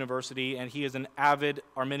Baylor University, and he is an avid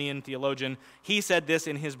Arminian theologian. He said this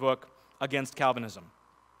in his book Against Calvinism.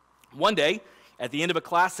 "One day, At the end of a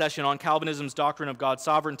class session on Calvinism's doctrine of God's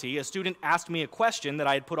sovereignty, a student asked me a question that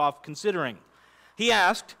I had put off considering. He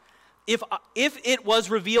asked, if it was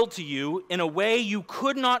revealed to you in a way you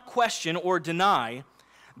could not question or deny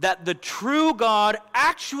that the true God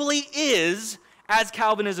actually is, as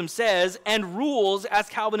Calvinism says, and rules as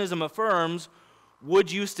Calvinism affirms,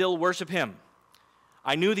 would you still worship him?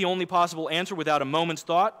 I knew the only possible answer without a moment's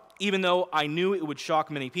thought, even though I knew it would shock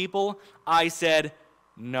many people. I said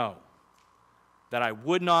no, that I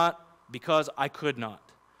would not because I could not.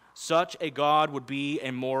 Such a God would be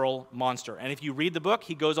a moral monster. And if you read the book,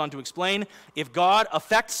 he goes on to explain, if God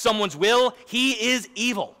affects someone's will, he is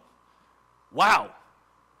evil. Wow.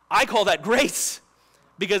 I call that grace,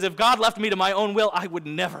 because if God left me to my own will, I would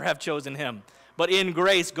never have chosen him. But in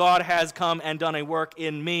grace, God has come and done a work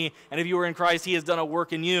in me, and if you are in Christ, he has done a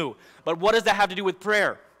work in you. But what does that have to do with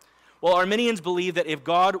prayer? Well, Arminians believe that if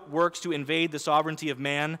God works to invade the sovereignty of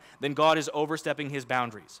man, then God is overstepping his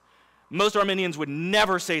boundaries. Most Arminians would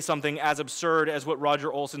never say something as absurd as what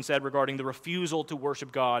Roger Olson said regarding the refusal to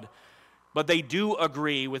worship God. But they do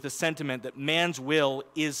agree with the sentiment that man's will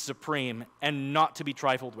is supreme and not to be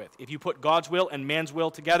trifled with. If you put God's will and man's will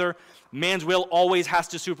together, man's will always has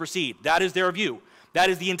to supersede. That is their view. That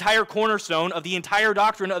is the entire cornerstone of the entire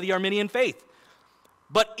doctrine of the Arminian faith.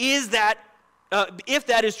 But if that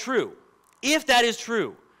is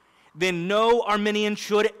true, then no Arminian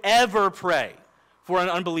should ever pray for an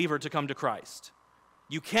unbeliever to come to Christ.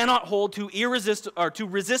 You cannot hold to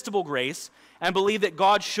resistible grace and believe that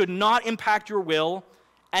God should not impact your will,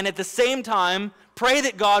 and at the same time pray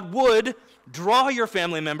that God would draw your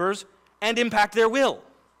family members and impact their will.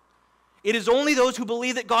 It is only those who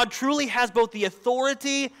believe that God truly has both the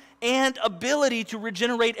authority and ability to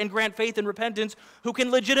regenerate and grant faith and repentance who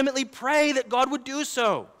can legitimately pray that God would do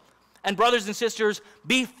so. And brothers and sisters,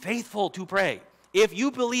 be faithful to pray. If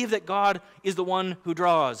you believe that God is the one who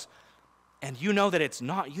draws, and you know that it's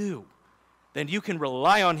not you, then you can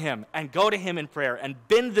rely on him and go to him in prayer and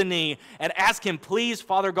bend the knee and ask him, please,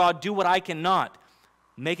 Father God, do what I cannot.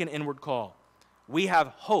 Make an inward call. We have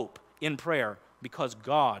hope in prayer because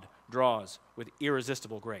God draws with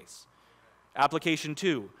irresistible grace. Application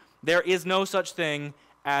 2, there is no such thing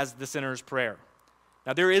as the sinner's prayer.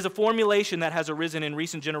 Now, there is a formulation that has arisen in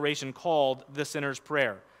recent generation called the sinner's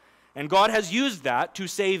prayer. And God has used that to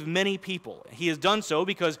save many people. He has done so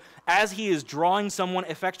because as he is drawing someone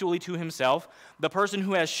effectually to himself, the person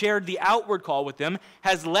who has shared the outward call with them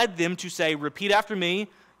has led them to say, repeat after me,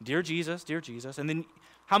 dear Jesus, dear Jesus. And then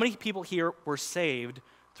how many people here were saved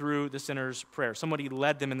through the sinner's prayer? Somebody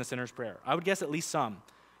led them in the sinner's prayer. I would guess at least some.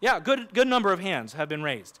 Yeah, good number of hands have been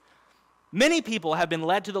raised. Many people have been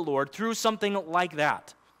led to the Lord through something like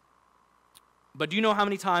that. But do you know how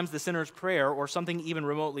many times the sinner's prayer, or something even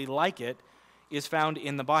remotely like it, is found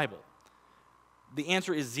in the Bible? The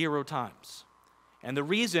answer is 0 times. And the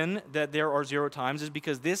reason that there are 0 times is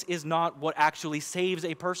because this is not what actually saves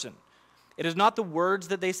a person. It is not the words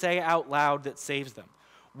that they say out loud that saves them.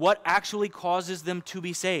 What actually causes them to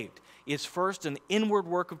be saved is first an inward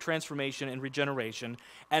work of transformation and regeneration,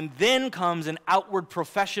 and then comes an outward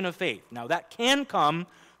profession of faith. Now, that can come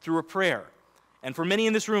through a prayer. And for many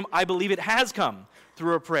in this room, I believe it has come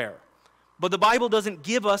through a prayer. But the Bible doesn't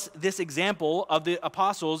give us this example of the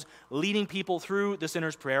apostles leading people through the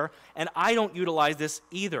sinner's prayer, and I don't utilize this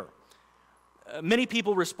either. Many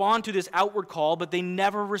people respond to this outward call, but they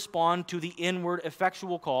never respond to the inward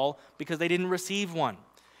effectual call because they didn't receive one.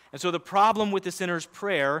 And so the problem with the sinner's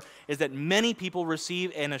prayer is that many people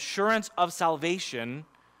receive an assurance of salvation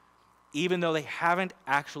even though they haven't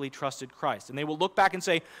actually trusted Christ. And they will look back and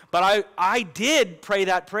say, but I did pray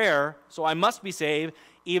that prayer, so I must be saved,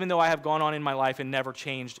 even though I have gone on in my life and never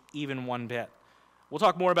changed even one bit. We'll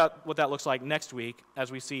talk more about what that looks like next week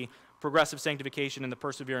as we see progressive sanctification and the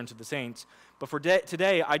perseverance of the saints. But for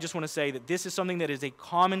today, I just want to say that this is something that is a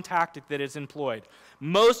common tactic that is employed.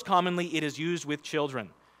 Most commonly, it is used with children.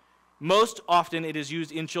 Most often, it is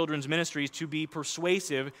used in children's ministries to be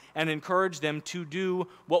persuasive and encourage them to do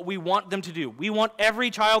what we want them to do. We want every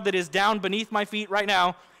child that is down beneath my feet right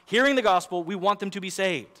now, hearing the gospel, we want them to be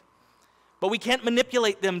saved. But we can't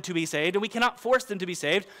manipulate them to be saved, and we cannot force them to be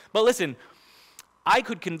saved. But listen, I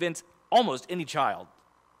could convince almost any child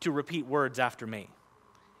to repeat words after me.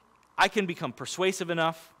 I can become persuasive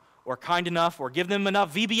enough, or kind enough, or give them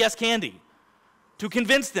enough VBS candy to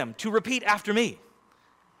convince them to repeat after me.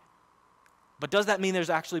 But does that mean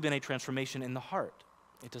there's actually been a transformation in the heart?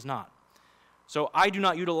 It does not. So I do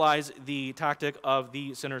not utilize the tactic of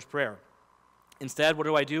the sinner's prayer. Instead, what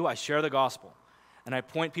do? I share the gospel, and I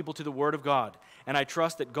point people to the Word of God. and I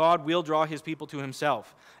trust that God will draw his people to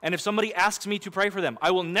himself. And if somebody asks me to pray for them,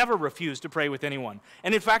 I will never refuse to pray with anyone.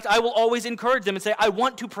 And in fact, I will always encourage them and say, I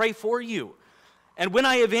want to pray for you. And when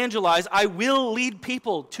I evangelize, I will lead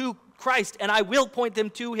people to Christ, and I will point them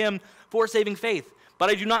to him for saving faith. But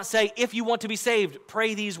I do not say, if you want to be saved,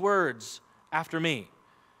 pray these words after me,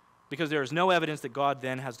 because there is no evidence that God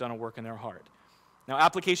then has done a work in their heart. Now,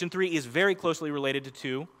 application 3 is very closely related to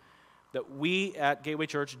 2, that we at Gateway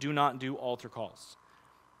Church do not do altar calls.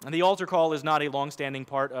 And the altar call is not a long-standing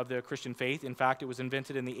part of the Christian faith. In fact, it was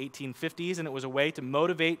invented in the 1850s, and it was a way to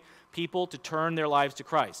motivate people to turn their lives to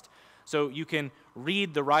Christ. So you can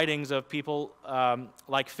read the writings of people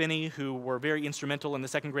like Finney, who were very instrumental in the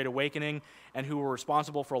Second Great Awakening and who were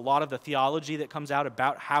responsible for a lot of the theology that comes out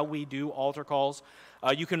about how we do altar calls.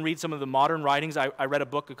 You can read some of the modern writings. I read a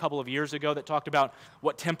book a couple of years ago that talked about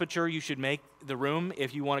what temperature you should make the room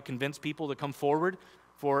if you want to convince people to come forward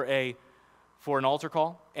for an altar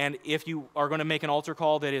call. And if you are going to make an altar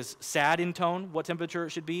call that is sad in tone, what temperature it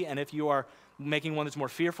should be. And if you are making one that's more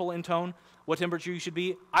fearful in tone, what temperature you should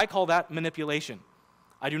be. I call that manipulation.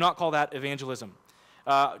 I do not call that evangelism.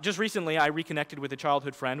 Just recently, I reconnected with a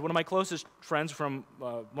childhood friend, one of my closest friends from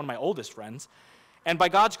one of my oldest friends. And by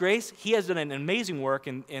God's grace, he has done an amazing work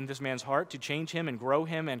in this man's heart to change him and grow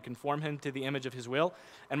him and conform him to the image of his will.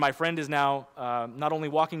 And my friend is now not only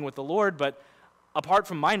walking with the Lord, but apart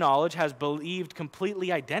from my knowledge, has believed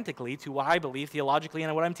completely identically to what I believe theologically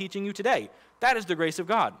and what I'm teaching you today. That is the grace of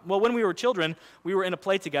God. Well, when we were children, we were in a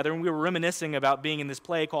play together, and we were reminiscing about being in this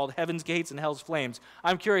play called Heaven's Gates and Hell's Flames.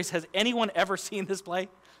 I'm curious, has anyone ever seen this play?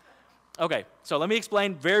 Okay, so let me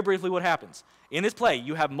explain very briefly what happens. In this play,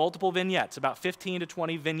 you have multiple vignettes, about 15 to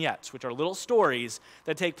 20 vignettes, which are little stories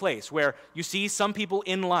that take place where you see some people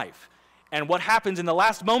in life and what happens in the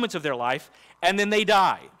last moments of their life, and then they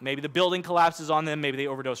die. Maybe the building collapses on them, maybe they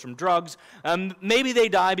overdose from drugs, maybe they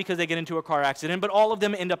die because they get into a car accident, but all of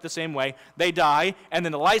them end up the same way. They die, and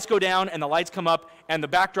then the lights go down, and the lights come up, and the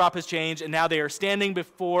backdrop has changed, and now they are standing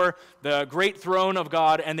before the great throne of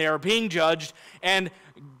God, and they are being judged, and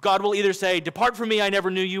God will either say, "Depart from me, I never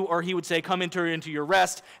knew you," or he would say, "Come enter into your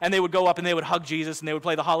rest," and they would go up and they would hug Jesus, and they would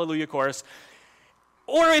play the Hallelujah chorus.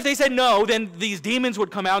 Or if they said no, then these demons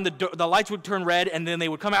would come out, and the lights would turn red, and then they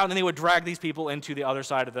would come out, and they would drag these people into the other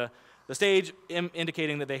side of the stage,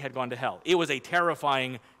 indicating that they had gone to hell. It was a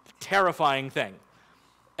terrifying, terrifying thing.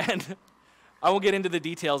 And I won't get into the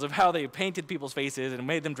details of how they painted people's faces and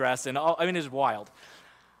made them dress, and all, I mean, it was wild.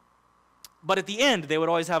 But at the end, they would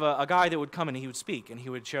always have a guy that would come and he would speak, and he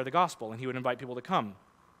would share the gospel, and he would invite people to come.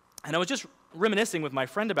 And I was just reminiscing with my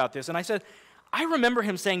friend about this, and I said, I remember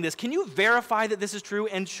him saying this. Can you verify that this is true?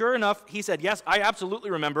 And sure enough, he said, yes, I absolutely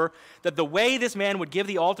remember that the way this man would give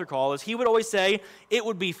the altar call is he would always say, it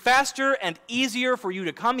would be faster and easier for you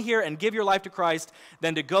to come here and give your life to Christ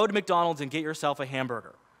than to go to McDonald's and get yourself a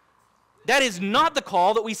hamburger. That is not the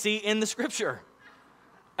call that we see in the Scripture.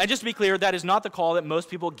 And just to be clear, that is not the call that most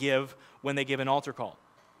people give when they give an altar call.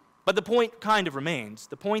 But the point kind of remains.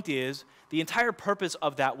 The point is, the entire purpose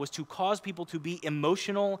of that was to cause people to be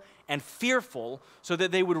emotional and fearful so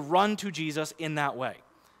that they would run to Jesus in that way.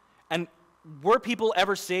 And were people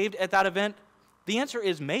ever saved at that event? The answer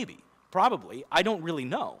is maybe, probably. I don't really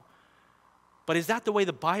know. But is that the way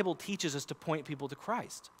the Bible teaches us to point people to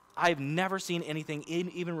Christ? I've never seen anything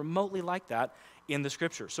even remotely like that in the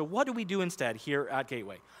Scripture. So what do we do instead here at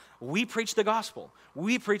Gateway? We preach the gospel,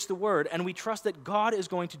 we preach the word, and we trust that God is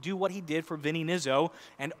going to do what he did for Vinny Nizzo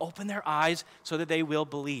and open their eyes so that they will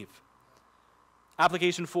believe.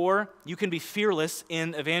 Application 4, you can be fearless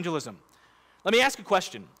in evangelism. Let me ask a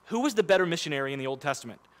question. Who was the better missionary in the Old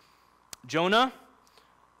Testament? Jonah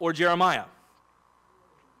or Jeremiah?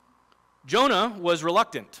 Jonah was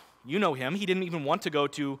reluctant. You know him. He didn't even want to go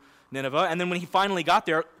to Nineveh, and then when he finally got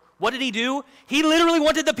there, what did he do? He literally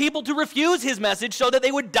wanted the people to refuse his message so that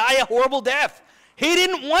they would die a horrible death. He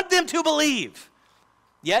didn't want them to believe.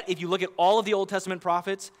 Yet, if you look at all of the Old Testament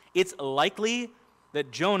prophets, it's likely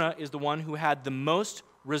that Jonah is the one who had the most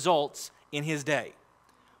results in his day.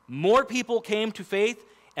 More people came to faith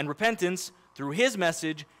and repentance through his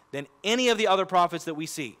message than any of the other prophets that we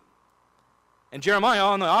see. And Jeremiah,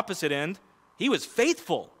 on the opposite end, he was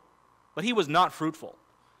faithful, but he was not fruitful.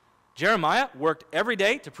 Jeremiah worked every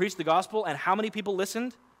day to preach the gospel, and how many people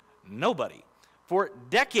listened? Nobody. For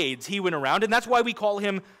decades he went around, and that's why we call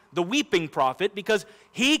him the weeping prophet, because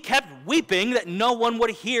he kept weeping that no one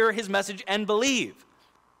would hear his message and believe.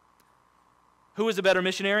 Who is a better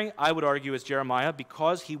missionary? I would argue it's Jeremiah,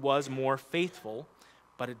 because he was more faithful,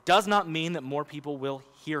 but it does not mean that more people will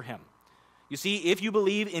hear him. You see, if you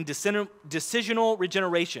believe in decisional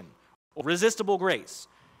regeneration, or resistible grace,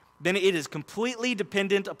 then it is completely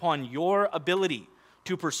dependent upon your ability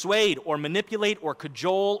to persuade or manipulate or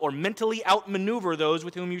cajole or mentally outmaneuver those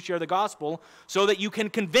with whom you share the gospel so that you can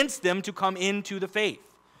convince them to come into the faith.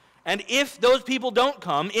 And if those people don't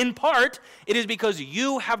come, in part, it is because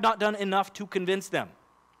you have not done enough to convince them.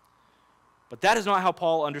 But that is not how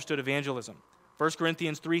Paul understood evangelism. 1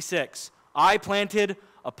 Corinthians 3:6, I planted,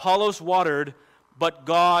 Apollos watered, but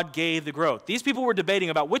God gave the growth. These people were debating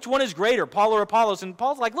about which one is greater, Paul or Apollos, and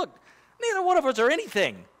Paul's like, look, neither one of us are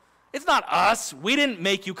anything. It's not us. We didn't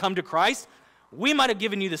make you come to Christ. We might have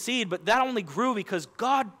given you the seed, but that only grew because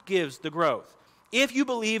God gives the growth. If you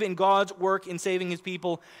believe in God's work in saving his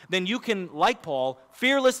people, then you can, like Paul,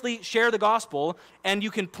 fearlessly share the gospel, and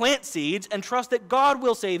you can plant seeds and trust that God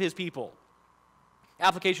will save his people.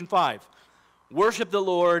 Application 5, worship the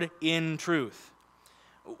Lord in truth.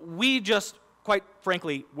 We just, quite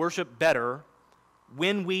frankly, worship better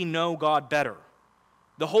when we know God better.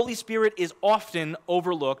 The Holy Spirit is often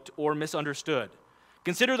overlooked or misunderstood.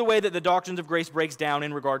 Consider the way that the doctrines of grace breaks down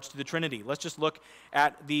in regards to the Trinity. Let's just look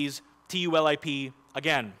at these TULIP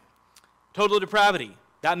again. Total depravity.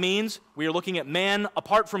 That means we are looking at man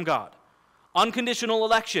apart from God. Unconditional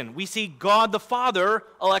election. We see God the Father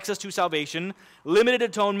elects us to salvation. Limited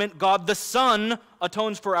atonement. God the Son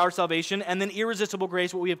atones for our salvation. And then irresistible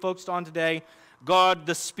grace, what we have focused on today. God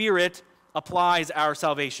the Spirit applies our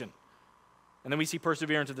salvation. And then we see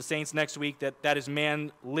perseverance of the saints next week, that is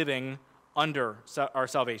man living under our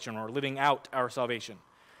salvation or living out our salvation.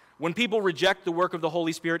 When people reject the work of the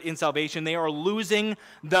Holy Spirit in salvation, they are losing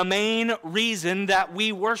the main reason that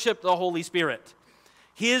we worship the Holy Spirit.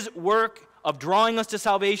 His work of drawing us to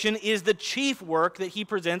salvation is the chief work that he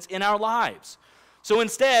presents in our lives. So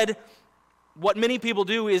instead, what many people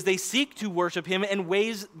do is they seek to worship him in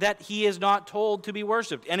ways that he is not told to be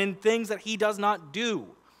worshiped and in things that he does not do.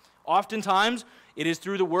 Oftentimes, it is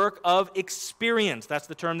through the work of experience. That's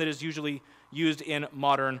the term that is usually used in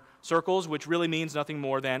modern circles, which really means nothing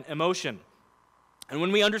more than emotion. And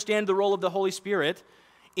when we understand the role of the Holy Spirit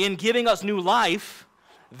in giving us new life,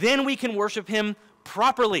 then we can worship him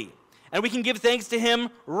properly, and we can give thanks to him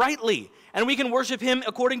rightly, and we can worship him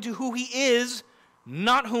according to who he is,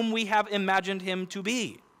 not whom we have imagined him to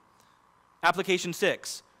be. Application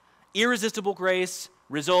 6, irresistible grace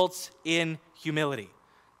results in humility.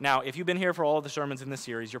 Now, if you've been here for all of the sermons in this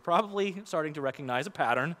series, you're probably starting to recognize a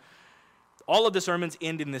pattern. All of the sermons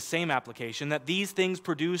end in the same application, that these things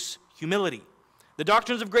produce humility. The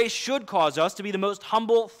doctrines of grace should cause us to be the most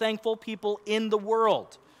humble, thankful people in the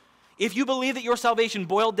world. If you believe that your salvation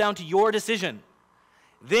boiled down to your decision,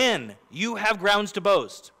 then you have grounds to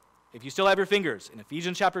boast. If you still have your fingers, in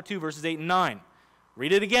Ephesians chapter 2, verses 8 and 9,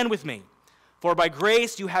 read it again with me. For by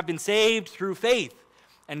grace you have been saved through faith.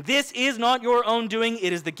 And this is not your own doing,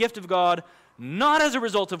 it is the gift of God, not as a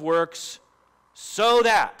result of works, so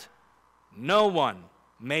that no one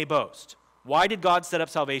may boast. Why did God set up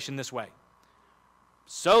salvation this way?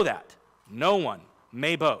 So that no one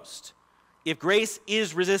may boast. If grace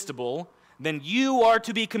is resistible, then you are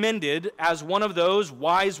to be commended as one of those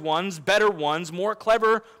wise ones, better ones, more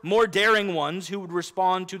clever, more daring ones who would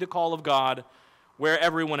respond to the call of God where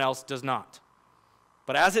everyone else does not.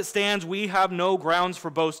 But as it stands, we have no grounds for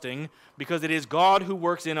boasting because it is God who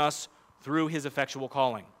works in us through his effectual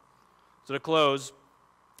calling. So to close,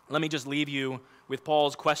 let me just leave you with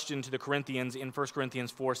Paul's question to the Corinthians in 1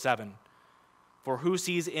 Corinthians 4:7. For who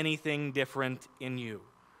sees anything different in you?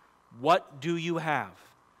 What do you have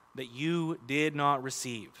that you did not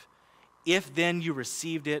receive? If then you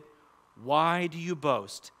received it, why do you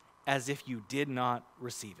boast as if you did not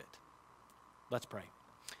receive it? Let's pray.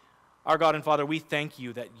 Our God and Father, we thank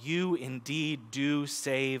you that you indeed do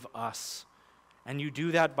save us. And you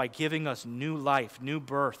do that by giving us new life, new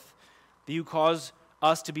birth. That you cause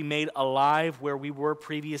us to be made alive where we were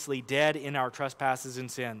previously dead in our trespasses and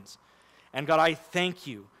sins. And God, I thank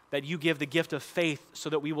you that you give the gift of faith so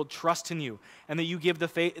that we will trust in you, and that you give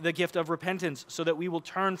the gift of repentance so that we will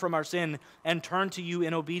turn from our sin and turn to you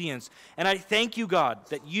in obedience. And I thank you, God,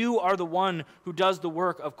 that you are the one who does the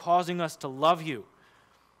work of causing us to love you.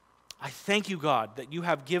 I thank you, God, that you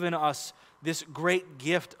have given us this great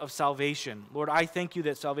gift of salvation. Lord, I thank you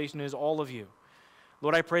that salvation is all of you.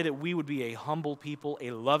 Lord, I pray that we would be a humble people, a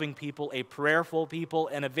loving people, a prayerful people,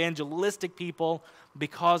 an evangelistic people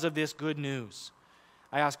because of this good news.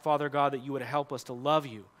 I ask, Father God, that you would help us to love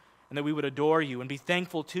you and that we would adore you and be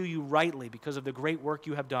thankful to you rightly because of the great work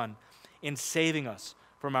you have done in saving us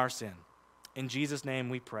from our sin. In Jesus' name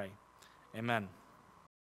we pray. Amen.